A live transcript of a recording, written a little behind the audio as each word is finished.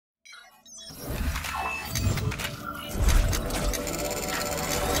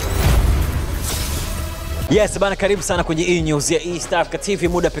Yes, bana karibu sana kwenye ENEWZ ya East Africa TV.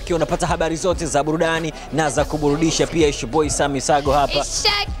 Muda pekee unapata habari zote za burudani na za kuburudisha. Pia ishi boy Sami Sago hapa.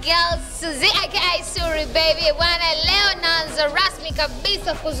 Isha girl Suzy aka Suri baby. Bwana leo naanza rasmi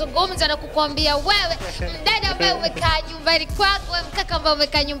kabisa kuzungumza na kukuambia wewe mdada ambaye umekaa nyumbani kwako, wewe mkaka ambaye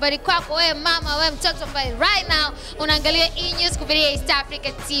umekaa nyumbani kwako, wewe mama, wewe mtoto ambaye right now unaangalia ENEWZ kupitia East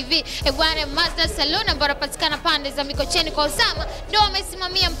Africa TV. Bwana Mazda Salon ambayo inapatikana pande za Mikocheni kwa Usama ndio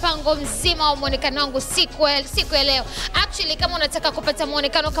wamesimamia mpango mzima wa muonekano wangu siku ya leo. Actually kama unataka kupata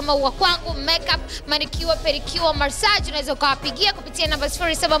muonekano kama wa kwangu, makeup, manicure, pedicure, massage, unaweza ukawapigia kupitia namba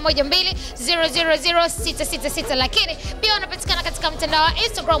 0712000666. Lakini pia wanapatikana katika mtandao wa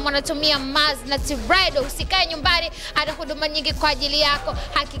Instagram, wanatumia Mazda Tirado. Usikae nyumbani, ana huduma nyingi kwa ajili yako.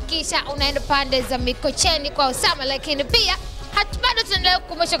 Hakikisha unaenda pande za Mikocheni kwa Usama, lakini pia bado tunaendelea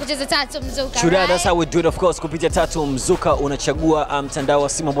kukumbusha kucheza tatu mzuka. Sure, right? That's how we do it of course. Kupitia tatu mzuka unachagua mtandao wa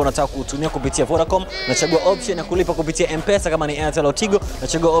simu ambao unataka kutumia kupitia Vodacom. Unachagua option ya kulipa kupitia M-Pesa kama ni Airtel au Tigo.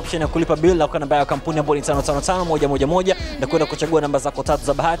 Unachagua option ya kulipa bill na namba ya kampuni ambayo ni 555111 na kwenda kuchagua namba zako tatu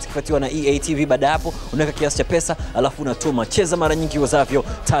za bahati kufuatiwa na EATV. Baada hapo unaweka kiasi cha pesa alafu unatuma. Cheza mara nyingi uwezavyo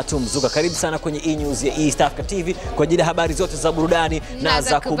tatu mzuka. Karibu sana kwenye ENEWZ ya East Africa TV kwa ajili ya habari zote za burudani na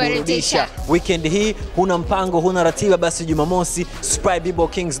za kuburudisha. Weekend hii huna mpango, huna ratiba, basi Jumamosi Sprite B-Ball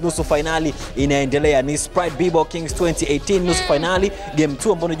Kings nusu finali inaendelea. Ni Sprite B-Ball Kings 2018 nusu finali game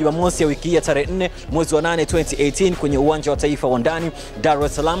 2 ambayo ni Jumamosi ya wiki hii ya tarehe 4 mwezi wa 8 2018 kwenye uwanja wa taifa wa ndani Dar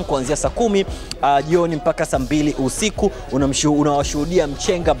es Salaam kuanzia saa 10 jioni mpaka saa 2 usiku. Unawashuhudia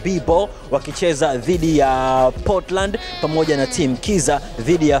mchenga B-Ball wakicheza dhidi ya Portland pamoja na team Kiza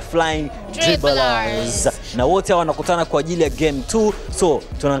dhidi ya Flying Dribblers. Na wote wanakutana kwa ajili ya game 2. So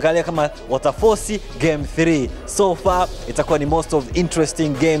tunaangalia kama wataforce game 3. So far itakuwa ni most of interesting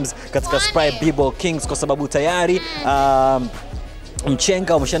games katika Sprite B-Ball Kings kwa sababu tayari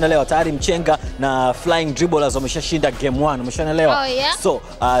mchenga umeshaelewa tayari. Mchenga na Flying Dribblers wameshashinda game 1, umeshaelewa. So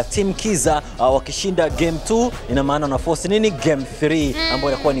team Kiza wakishinda game 2 ina maana na force nini game 3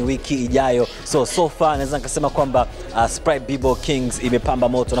 ambayo inakuwa ni wiki ijayo. So far naweza nikasema kwamba Sprite B-Ball Kings imepamba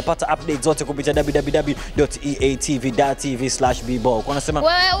moto. Unapata updates zote kupitia www.eatv.tv/bball. Kwa nasema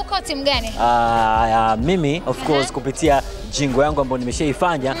wewe uko timu gani? Mimi of course kupitia jingo yangu ambayo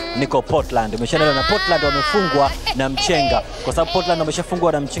nimeshaifanya niko Portland. Umeshaelewa na Portland wamefungwa na mchenga. Kwa sababu Portland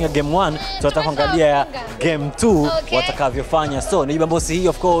wameshafungwa na mchenga game 1, tunataka kuangalia game 2 watakavyofanya. So ni Jumamosi hii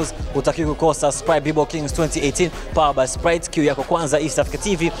of course utaki kukosa Sprite B-Ball Kings 2018 powered by Sprite. Q yako kwanza East Africa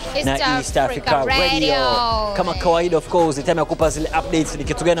TV na East Africa Radio. Kama kawaida of course ni time ya kukupa zile updates ni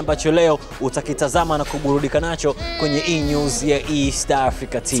kitu gani ambacho leo utakitazama na kuburudika nacho kwenye ENEWZ ya East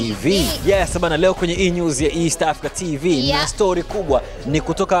Africa TV. Yes bana, leo kwenye ENEWZ ya East Africa TV na story kubwa ni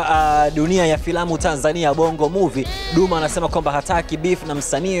kutoka dunia ya filamu Tanzania, Bongo Movie. Duma anasema kwamba hataki beef na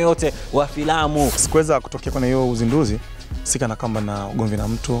msanii yote wa filamu. Sikuweza kutokea kwenye hiyo uzinduzi, sikana kama na ugomvi na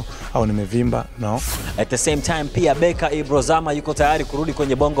mtu au nimevimba, no. At the same time pia Beka Ibrozama yuko tayari kurudi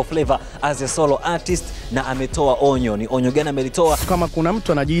kwenye Bongo Flavor as a solo artist na ametoa onyo. Ni onyo gani amelitoa? Kama kuna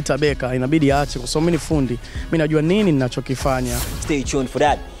mtu anajiita Beka inabidi aache kwa sababu mimi ni fundi. Mimi najua nini ninachokifanya. Stay tuned for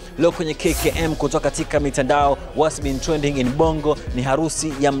that. Leo kwenye KKM kutoka katika mitandao, what's been trending in Bongo ni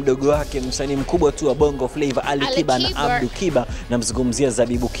harusi ya mdogo wake msanii mkubwa tu wa Bongo Flavor Ali Kiba na Abdu Kiba, na mzungumzia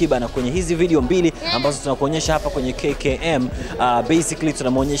Zabibu Kiba. Na kwenye hizi video mbili ambazo tunakuonyesha hapa kwenye KKM, basically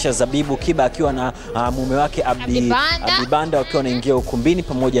tunamuonyesha Zabibu Kiba akiwa na mume wake Abdi Banda wakiwa wanaingia ukumbini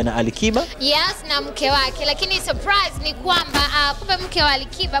pamoja na Ali Kiba. Yes, na mke wake. Lakini surprise ni kwamba kumbe mke wa Ali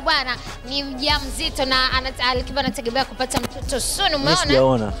Kiba bwana ni mjamzito na Ali Kiba anategemea kupata mtoto soon.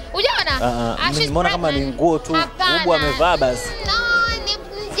 Umeona? Ujaona? Mbona kama ni nguo tu kubwa amevaa basi.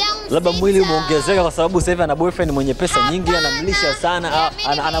 Labda mwili umeongezeka kwa sababu sasa hivi ana boyfriend mwenye pesa nyingi, anamlisha sana,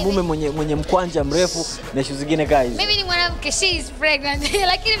 ana mume mwenye mkwanja mrefu na issues zingine guys. Mimi ni mwanamke, she is pregnant.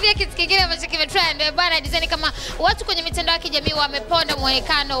 Lakini pia kitu kingine ambacho kimetrend bwana, design kama watu kwenye mitandao ya kijamii wameponda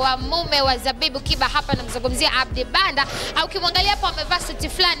muonekano wa mume wa Zabibu Kiba. Hapa namzungumzia Abdi Banda. Au ukimwangalia hapo amevaa suti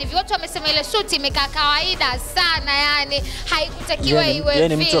fulani hivi, watu wamesema ile suti imekaa kawaida sana, yani haikutakiwa iwe vile.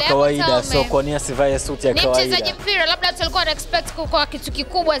 Ni mtu wa kawaida, so kwa nini asivae suti ya kawaida? Ni mchezaji mpira, labda tulikuwa na expect kwa kitu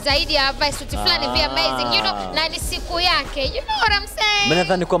kikubwa zaidi ya vice suit fulani vya amazing, you know, na ni siku yake, you know what I'm saying. Mimi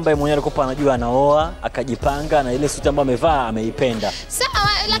nadhani kwamba mwenyewe alikuwa anajua anaoa, akajipanga na ile suit ambayo amevaa ameipenda. Sawa,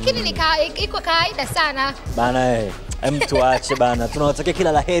 lakini iko kawaida sana. Bana mtu aache bana. Tunawatakia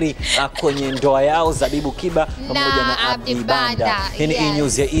kila laheri kwenye ndoa yao Zabibu Kiba pamoja na Abdi Banda. Hii ni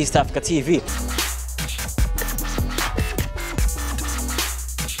ENEWZ ya East Africa TV.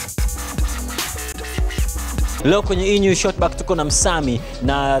 Leo kwenye ENEWZ Shortback tuko na Msami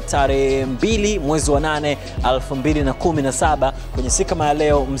na tarehe 2 mwezi wa 8 2017. Kwenye siku kama ya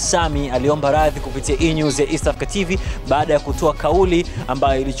leo Msami aliomba radhi kupitia ENEWZ ya East Africa TV baada ya kutoa kauli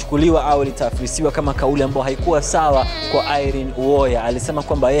ambayo ilichukuliwa au ilitafsiriwa kama kauli ambayo haikuwa sawa kwa Irene Uwoya. Alisema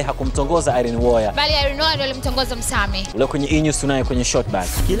kwamba yeye hakumtongoza Irene Uwoya, bali Irene Uwoya ndiye alimtongoza Msami. Leo kwenye ENEWZ tunaye kwenye Shortback.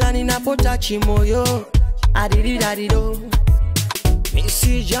 Kila ninapotachi moyo adiridarido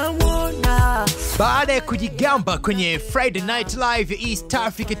baada ya kujigamba kwenye Friday Night Live ya East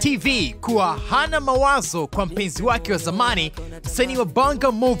Africa TV kuwa hana mawazo kwa mpenzi wake wa zamani, msanii wa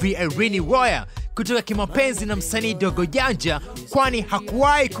Bongo Movie Irene Uwoya kutoka kimapenzi na msanii Dogo Janja, kwani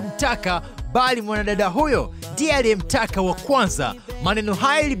hakuwahi kumtaka bali mwanadada huyo ndiye aliyemtaka wa kwanza. Maneno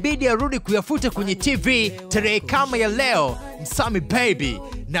haya ilibidi arudi kuyafuta kwenye TV tarehe kama ya leo. Msami baby,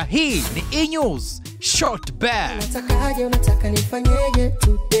 na hii ni ENEWZ Shortback. Unataka nifanyeje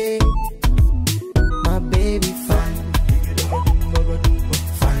today? My baby fine.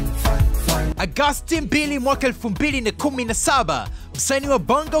 Agosti 2 mwaka 2017, msanii wa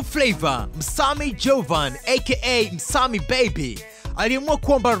Bongo Flava Msami Jovan aka Msami Baby aliamua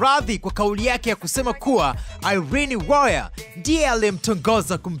kuomba radhi kwa kauli yake ya kusema kuwa Irene Uwoya ndiye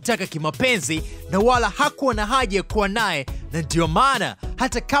aliyemtongoza kumtaka kimapenzi na wala hakuwa na haja ya kuwa naye, na ndio maana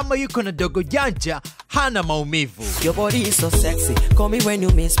hata kama yuko na Dogo Janja hana maumivu. Your body is so sexy, call me when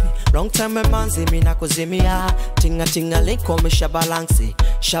you miss me. Long time manzi mina kuzimia. Tinga tinga link call me shabalansi.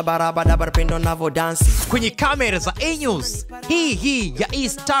 Shabarabadabar pendo navo dansi. Kwenye kamera za ENEWZ hii ya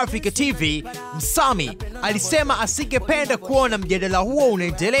East Africa TV, Msami alisema asingependa kuona mjadala huo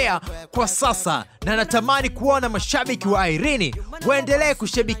unaendelea kwa sasa, na anatamani kuona mashabiki wa Irene waendelee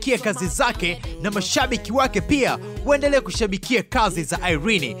kushabikia kazi zake na mashabiki wake pia waendelee kushabikia kazi za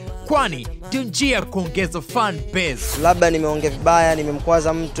Irene, kwani ndio njia kuongeza fan base. Labda nimeongea vibaya,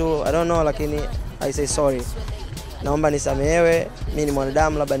 nimemkwaza mtu, I don't know, lakini I say sorry. Naomba nisamehewe, mimi ni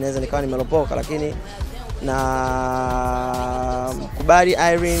mwanadamu, labda naweza nikawa nimelopoka, lakini na kubali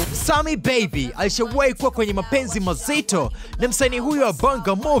Irene. Msami Baby alishawahi kuwa kwenye mapenzi mazito na msanii huyo wa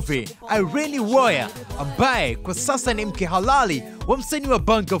Bongo Movie Irene Uwoya, ambaye kwa sasa ni mke halali wa msanii wa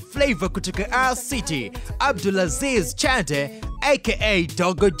Bongo Flava kutoka RCT Abdulaziz Chande aka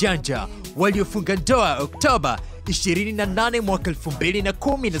Dogo Janja, waliofunga ndoa Oktoba 28 mwaka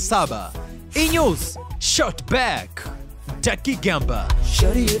 2017. ENEWZ Shortback. Takigamba.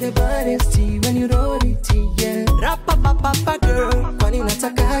 Shorty, you the baddest when you roll it, yeah. Rapa girl, kwani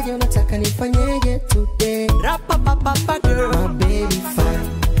unataka nifanyeje today? Rapa girl, my baby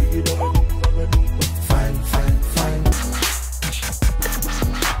fine.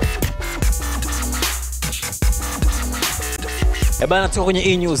 Bana, tuko kwenye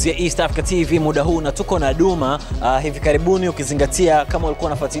ENEWZ ya East Africa TV muda huu na tuko na Duma. Hivi karibuni, ukizingatia kama ulikuwa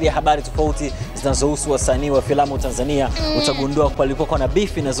unafuatilia habari tofauti zinazohusu wasanii wa filamu Tanzania, utagundua palikuwa kuna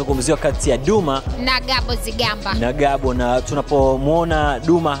beef inazungumziwa kati ya Duma na Gabo, na tunapomuona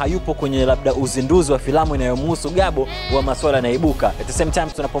Duma hayupo kwenye labda uzinduzi wa filamu inayomhusu Gabo, wa maswala yanaibuka. At the same time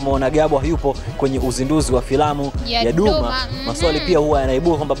tunapomuona Gabo hayupo kwenye uzinduzi wa filamu ya Duma, maswali pia huwa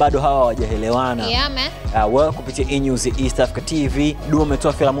yanaibuka kwamba bado hawa hawajaelewana. Kupitia ENEWZ ya East Africa TV, Duma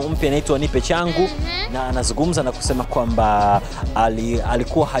ametoa filamu mpya inaitwa Nipe Changu, na anazungumza na kusema kwamba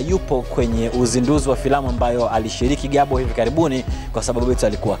alikuwa hayupo kwenye uzinduzi wa filamu ambayo alishiriki Gabo hivi karibuni kwa sababu yetu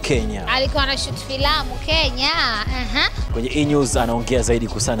alikuwa Kenya. Alikuwa na shoot filamu Kenya. Kwenye ENEWZ anaongea zaidi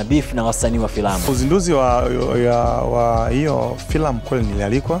kuhusiana beef na wasanii wa filamu. Uzinduzi wa hiyo filamu kweli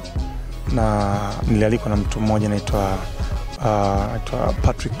nilialikwa na mtu mmoja anaitwa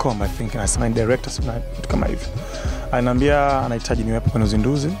Patrick Combe, I think, anasema ni director kama hivyo. Ananiambia anahitaji niwepo kwenye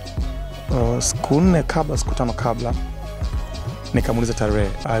uzinduzi siku 4 kabla, siku 5 kabla. Nikamuuliza tarehe.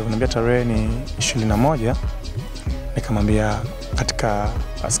 Ananiambia tarehe ni 21. Nikamwambia katika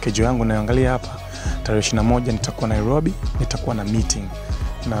schedule yangu naangalia hapa, tarehe 21 nitakuwa Nairobi, nitakuwa na meeting.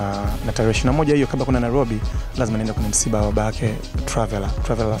 Na tarehe 21 hiyo kabla kuna Nairobi lazima niende kwenye msiba wa baba yake Traveler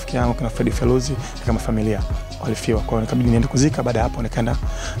rafiki yangu kina Freddy Feluzi, kama familia walifiwa. Kwa hiyo nikabidi niende kuzika. Baada hapo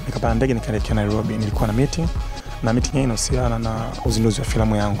nikapanda ndege nikaelekea Nairobi. Nilikuwa na meeting hii inahusiana na uzinduzi wa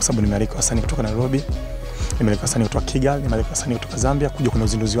filamu yangu, kwa sababu nimealika wasanii kutoka Nairobi, nimealika wasanii kutoka Kigali, nimealika wasanii kutoka Zambia kuja kwenye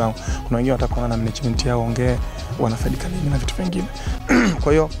uzinduzi wangu. Kuna wengine watakuwa na management yao ongee wanafaidika nini na vitu vingine.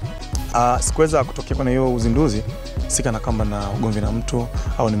 Kwa hiyo sikuweza kutokea kwenye hiyo uzinduzi, sikana kama na ugomvi na mtu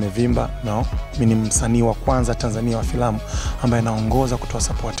au nimevimba. No, mimi ni msanii wa kwanza Tanzania wa filamu ambaye naongoza kutoa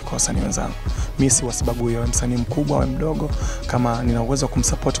support kwa wasanii wenzangu. Mimi si wa sababu ya msanii mkubwa au mdogo, kama nina uwezo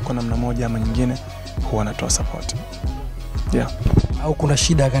kumsupport kwa namna moja ama nyingine huwa natoa support. Au kuna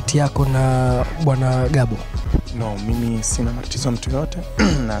shida kati yako na bwana Gabo? No, mimi sina matatizo na mtu yote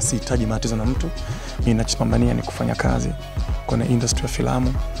na sihitaji matatizo na mtu. Mimi ninachopambania ni kufanya kazi kwenye industry ya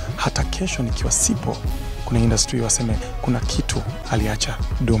filamu. Hata kesho nikiwa sipo, kuna industry waseme kuna kitu aliacha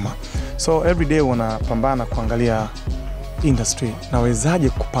Duma. So every day wanapambana kuangalia industry nawezaje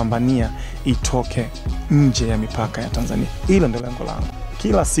kupambania itoke nje ya mipaka ya Tanzania. Hilo ndio lengo langu.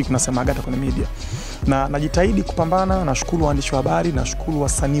 Kila siku nasema hata kwenye media. Na najitahidi kupambana, nashukuru waandishi wa habari, nashukuru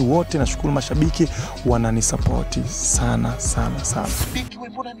wasanii wote, nashukuru mashabiki wananisupporti sana sana sana. Biki wewe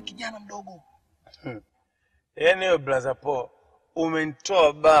mbona ni kijana mdogo? Yaani wewe brother Paul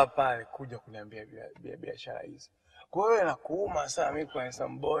umenitoa baa pale kuja kuniambia biashara hizi. Kwa hiyo nakuuma sana mimi kwa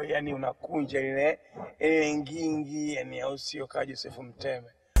some boy, yani unakunja ile ngingi, yani au sio ka Joseph Mteme.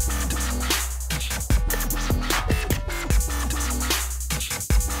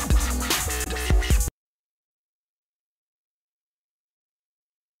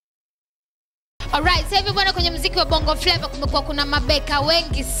 Alright, sasa hivi bwana kwenye muziki wa Bongo Flava kumekuwa kuna mabeka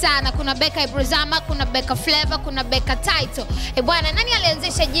wengi sana. Kuna Beka Ibrozama, kuna Beka Flava, kuna Beka Title. Bwana, nani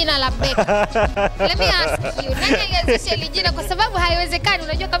alianzisha jina la Beka? Let me ask you, nani alianzisha hili jina? Kwa sababu haiwezekani,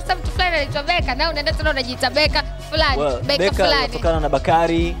 unajua kabisa mtu fulani anaitwa Beka na unaenda tena unajiita Beka fulani, well, Beka fulani. Kutokana na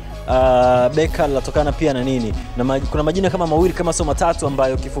Bakari, Beka linatokana pia na nini? Na kuna majina kama mawili kama sio matatu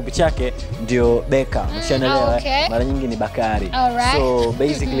ambayo kifupi chake ndio Beka. Mshaelewa? Okay. Mara nyingi ni Bakari. Alright. So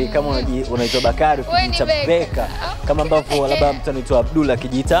basically kama unaitwa Bakari ukijiita Beka, kama ambavyo labda mtu anaitwa Abdullah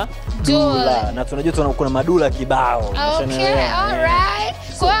akijiita Dula. Na tunajua kuna madula kibao. Okay, alright.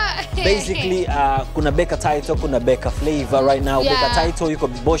 Basically kuna Beka Title, kuna Beka Flavor right now. Yeah. Beka Title yuko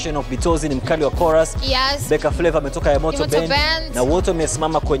Boshen of Bitozi, ni mkali wa chorus. Yes. Beka Flavor ametoka ya Moto Band. Na wote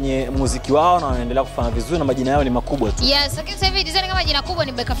wamesimama kwenye muziki wao na wanaendelea kufanya vizuri na majina yao ni makubwa tu. Yes, lakini sasa hivi design kama jina kubwa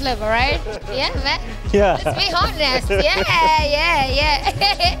ni Beka Flavor, right? Yeah, man. Yeah. Let's be honest. Yeah.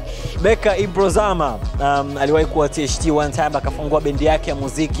 Beka Ibrozama aliwahi kuwa THT one time, akafungua bendi yake ya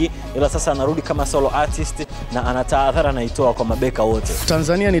muziki, ila sasa anarudi kama solo artist na anatahadhari anaitoa kwa mabeka wote.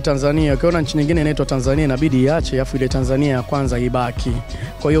 Tanzania ni Tanzania, ukiona nchi nyingine inaitwa Tanzania inabidi iache, afu ile Tanzania ya kwanza ibaki.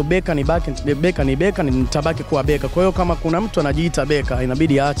 Kwa hiyo Beka ni Beka ni nitabaki kuwa Beka. Kwa hiyo kama kuna mtu anajiita Beka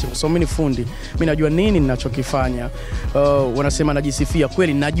inabidi aache, kwa sababu mimi ni fundi. Mimi najua nini ninachokifanya. Wanasema najisifia,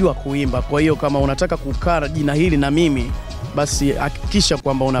 kweli najua kuimba. Kwa hiyo kama unataka kukaa jina hili na mimi, basi hakikisha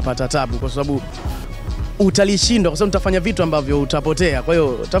kwamba unapata tabu, kwa sababu utalishindwa, kwa sababu utafanya vitu ambavyo utapotea. Kwa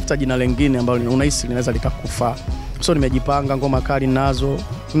hiyo tafuta jina lingine ambalo unahisi linaweza likakufaa. So nimejipanga, ngoma kali nazo,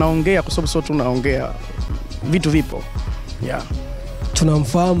 naongea kwa sababu sio tu naongea, vitu vipo. Yeah.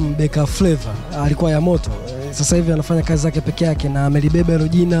 Tunamfahamu Beka Flavor, alikuwa ya Moto. Sasa hivi anafanya kazi zake peke yake na amelibeba hilo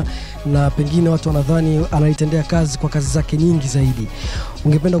jina, na pengine watu wanadhani analitendea kazi kwa kazi zake nyingi zaidi.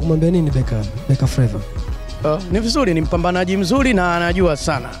 Ungependa kumwambia nini Beka Flavor? Ni vizuri, ni mpambanaji mzuri na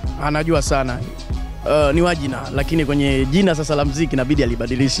anajua sana. Ni wajina, lakini kwenye jina sasa la muziki inabidi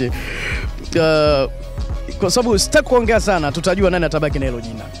alibadilishe. Kwa sababu sitaki kuongea sana, tutajua nani atabaki na hilo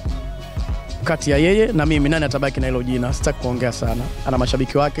jina. Kati ya yeye na mimi nani atabaki na hilo jina, sitaki kuongea sana. Ana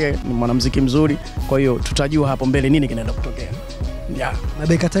mashabiki wake, ni mwanamuziki mzuri, kwa hiyo tutajua hapo mbele nini kinaenda kutokea. Yeah. Na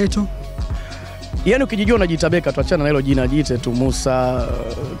Beka Title? Yaani ukijijua unajiita Beka, tuachana na hilo jina, jiite tu Musa,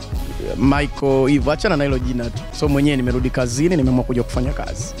 Michael, hivyo achana na hilo jina tu. So mwenyewe nimerudi kazini, nimeamua kuja kufanya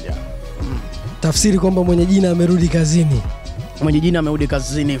kazi. Yeah. Tafsiri kwamba mwenye jina amerudi kazini. Mwenye jina amerudi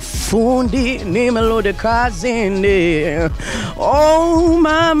kazini, fundi nimerudi kazini. Oh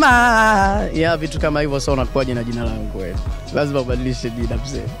mama. Ya vitu kama hivyo, sasa unakuwa jina langu wewe. Lazima ubadilishe jina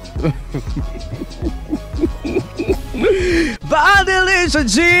mzee. Badilisha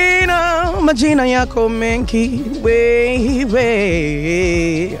jina, majina yako mengi wewe.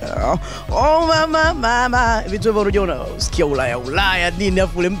 Oh mama, vitu hivyo unajua usikia Ulaya nini,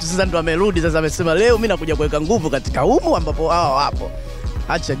 afu ule mtu sasa ndo amerudi, sasa amesema leo mimi nakuja kuweka nguvu katika humu ambapo hao hapo.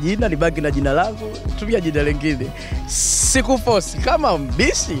 Acha jina libaki na jina langu, tumia jina lingine. Sikuforce kama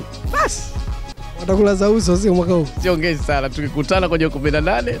mbishi basi. Watakula za uso sio mwaka huu. Siongezi sana, tukikutana kwenye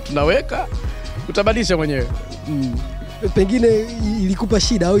 18 tunaweka, utabadilisha mwenyewe. Pengine ilikupa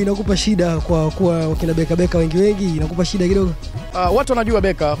shida au inakupa shida kwa kuwa wakina Beka wengi inakupa shida kidogo? Watu wanajua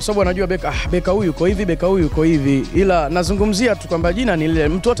Beka kwa sababu wanajua Beka huyu uko hivi, Beka huyu uko hivi, ila nazungumzia tu kwamba jina ni lile,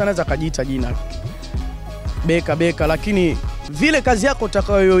 mtu wote anaweza kujiita jina Beka, lakini vile kazi yako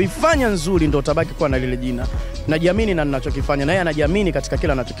utakayoifanya nzuri ndio utabaki kuwa na lile jina. Najiamini na ninachokifanya na yeye anajiamini katika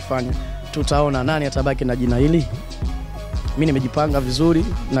kila anachokifanya. Tutaona nani atabaki na jina hili. Mimi nimejipanga vizuri,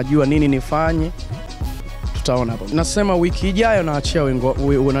 najua nini nifanye. tutaona hapo. Nasema wiki ijayo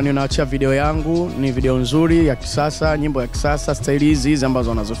naachia video yangu, ni video nzuri ya kisasa, nyimbo ya kisasa, style hizi ambazo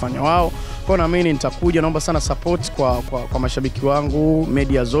wanazofanya wao. Kwa na mimi nitakuja, naomba sana support kwa mashabiki wangu,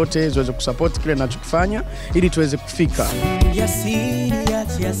 media zote ziweze kusupport kile ninachokifanya ili tuweze kufika.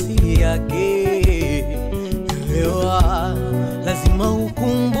 Asili yake lewa, lazima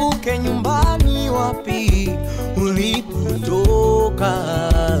ukumbuke nyumbani wapi ulipotoka.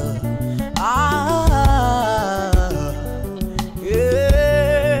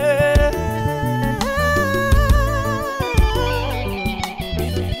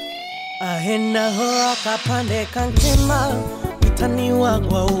 Ahenda hoa kapande kankema mitani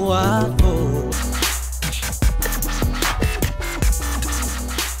wakwa wako.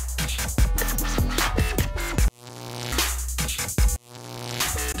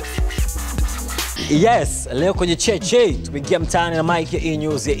 Yes, leo kwenye cheche tumeingia mtaani na mic ya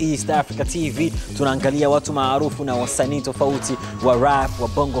ENEWZ ya East Africa TV. Tunaangalia watu maarufu na wasanii tofauti wa rap, wa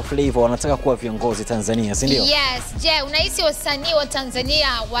bongo flavor wanataka kuwa viongozi Tanzania, si ndio? Yes, je, unahisi wasanii wa Tanzania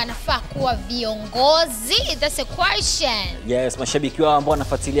wanafaa kuwa viongozi? That's a question. Yes, mashabiki wao ambao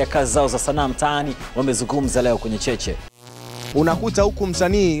wanafuatilia kazi zao za sanaa mtaani wamezungumza leo kwenye cheche. Unakuta huku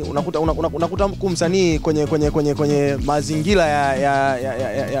msanii unakuta huku msanii kwenye mazingira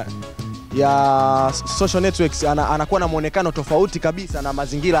ya social networks anakuwa na muonekano tofauti kabisa na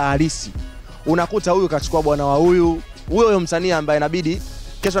mazingira halisi. Unakuta huyu kachukua bwana wa huyo msanii ambaye inabidi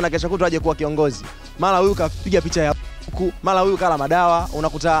kesho na kesho kutwa aje kuwa kiongozi. Mara huyu kapiga picha ya huku, mara huyu kala madawa.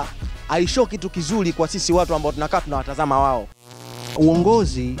 Unakuta aisho kitu kizuri kwa sisi watu ambao tunakaa tunawatazama wao.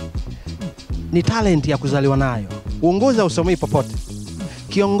 Uongozi ni talent ya kuzaliwa nayo. Uongozi hausomei popote.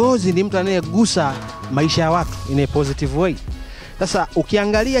 Kiongozi ni mtu anayegusa maisha ya watu in a positive way. Sasa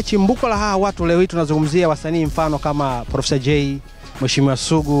ukiangalia chimbuko la hawa watu leo hii tunazungumzia wasanii mfano kama Professor J, Mheshimiwa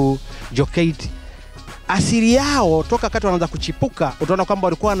Sugu, Jokate. Asili yao toka wakati wanaanza kuchipuka utaona kwamba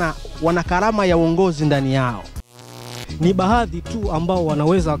walikuwa wana karama ya uongozi ndani yao. Ni baadhi tu ambao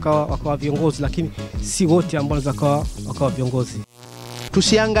wanaweza wakawa viongozi, lakini si wote ambao wanaweza wakawa viongozi.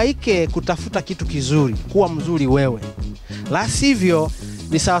 Tusihangaike kutafuta kitu kizuri, kuwa mzuri wewe. La sivyo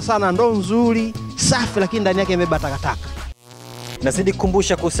ni sawa sana ndoo nzuri, safi lakini ndani yake imebeba takataka. Nazidi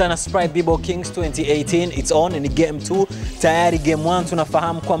kukumbusha kuhusiana Sprite B-Ball Kings 2018, it's on, ni game 2. Tayari game 1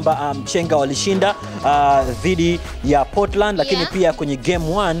 tunafahamu kwamba Mchenga walishinda dhidi ya Portland, lakini pia kwenye game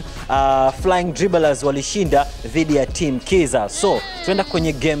 1 Flying Dribblers walishinda dhidi ya Team Kiza. So tuenda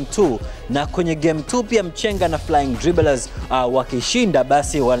kwenye game 2, na kwenye game 2 pia Mchenga na Flying Dribblers wakishinda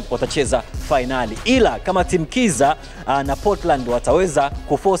basi watacheza finali. Ila kama Team Kiza na Portland wataweza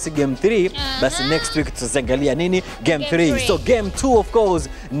kuforce game 3, basi next week tutaangalia nini game 3. So game 2 of course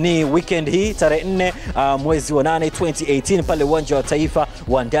ni weekend hii tarehe 4 mwezi wa 8 2018 pale uwanja wa Taifa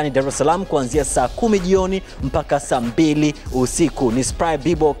wa ndani Dar es Salaam kuanzia saa 10 jioni mpaka saa 2 usiku. Ni Sprite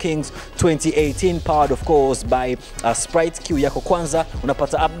B-Ball Kings 2018 powered of course by Sprite. Q yako kwanza,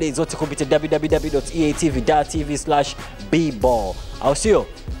 unapata updates zote kupitia www.eatv.tv/bball. Au sio?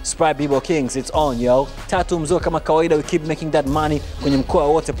 Sprite B-Ball Kings, it's on yo. Tatu mzuri kama kawaida, we keep making that money kwenye mkoa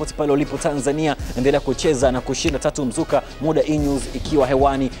wote pote pale ulipo Tanzania. Endelea kucheza na kushinda Tatu Mzuka. Muda ENEWZ ikiwa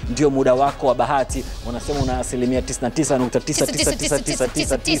hewani ndio muda wako wa bahati. Wanasema una asilimia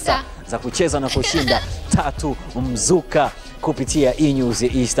 99.99999 za kucheza na kushinda Tatu Mzuka kupitia ENEWZ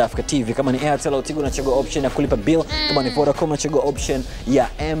ya East Africa TV. Kama ni Airtel au Tigo unachagua option ya kulipa bill. Kama ni Vodacom unachagua option ya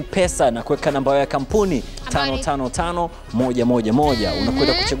M-Pesa na kuweka namba ya kampuni 555111.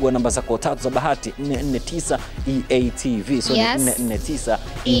 Unakwenda kuchagua namba zako tatu za bahati 449 EATV. So ni 449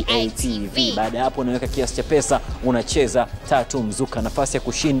 EATV. Baada ya hapo unaweka kiasi cha pesa, unacheza Tatu Mzuka. Nafasi ya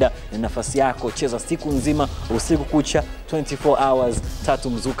kushinda na nafasi yako, cheza siku nzima, usiku kucha, 24 hours. Tatu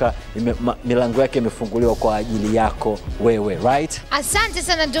Mzuka milango yake imefunguliwa kwa ajili yako wewe, right? Asante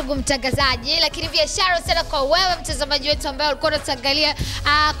sana ndugu mtangazaji, lakini pia shout sana kwa wewe mtazamaji wetu ambaye ulikuwa unatuangalia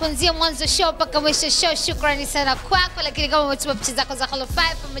kuanzia mwanzo show mpaka mwisho show. Shukrani sana kwako, lakini kama umetuma picha zako za Halo 5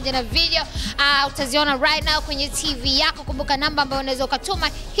 pamoja na video utaziona right now kwenye TV yako. Kumbuka namba ambayo unaweza ukatuma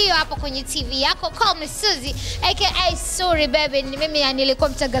hiyo hapo kwenye TV yako. Call me Suzy aka sorry baby, ni mimi nilikuwa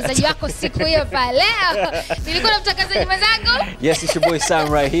mtangazaji wako siku hiyo pale. Leo nilikuwa na mtangazaji mwenzangu. Yes, it's your boy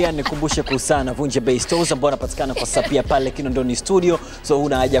Sam right here. Nikumbushe kuhusiana Vunja Bay Stores ambao wanapatikana kwa Sapia pale Kinondoni Studio, so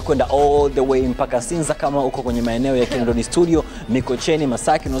huna haja kwenda all the way mpaka Sinza. Kama uko kwenye maeneo ya Kinondoni Studio, Mikocheni,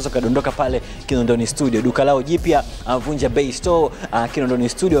 Masaki, unaweza kadondoka pale Kinondoni Studio. Duka lao jipya Vunja Bay Store Kinondoni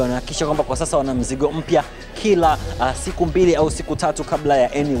Studio wanahakikisha kwamba kwa sasa wana mzigo mpya kila siku 2 au siku 3 kabla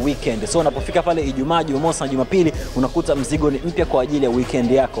ya any weekend. So unapofika pale Ijumaa, Jumamosi na Jumapili unakuta mzigo ni mpya kwa ajili ya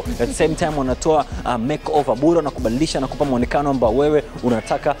weekend yako. At the same time wanatoa makeover bure na kubadilisha na kupa muonekano ambao wewe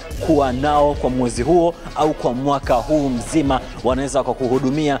unataka kuwa nao kwa mwezi huo au kwa mwaka huu mzima. Wanaweza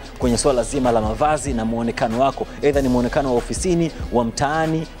kukuhudumia kwenye swala zima la mavazi na muonekano wako, either ni muonekano wa ofisini, wa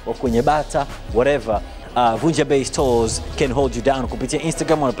mtaani, wa kwenye bata, whatever. Vunja Bay Stores can hold you down. Kupitia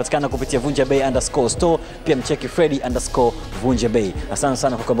Instagram wanapatikana kupitia Vunja Bay _store. Pia mcheki Freddy _Vunja Bay. Asante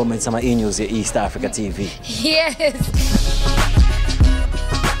sana kwa kwamba umesema ENEWZ ya East Africa TV. Yes.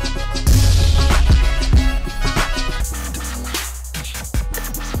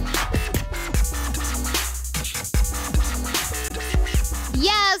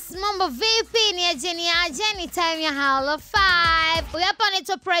 Mambo vipi? Ni ajeni time ya Halo 5. Huyu hapa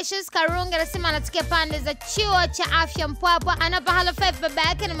anaitwa Precious Karunga, anasema anatokea pande za chuo cha afya Mpwapwa. Anapa Halo 5 baba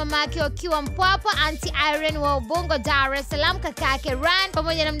yake na mama yake wakiwa Mpwapwa, Auntie Irene wa Ubungo Dar es Salaam, kaka yake Ran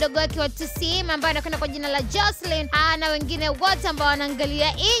pamoja na mdogo wake wa Tusim ambaye anakwenda kwa jina la Jocelyn, na wengine wote ambao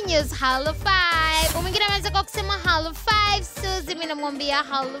wanaangalia ENEWZ Halo 5. Mwingine anaweza kwa kusema Halo 5 Suzy, mimi namwambia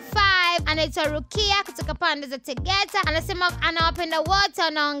Halo 5. Anaitwa Rukia kutoka pande za Tegeta, anasema anawapenda wote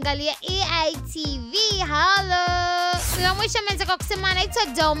wanaoangalia EITV. Halo. Kwa mwisho ameweza kwa kusema anaitwa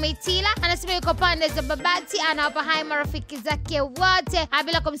Domitila, anasema yuko pande za Babati, anawapa hai marafiki zake wote,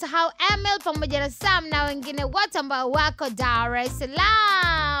 bila kumsahau Emil pamoja na Sam na wengine wote ambao wako Dar es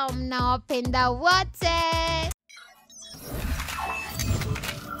Salaam. Nawapenda wote.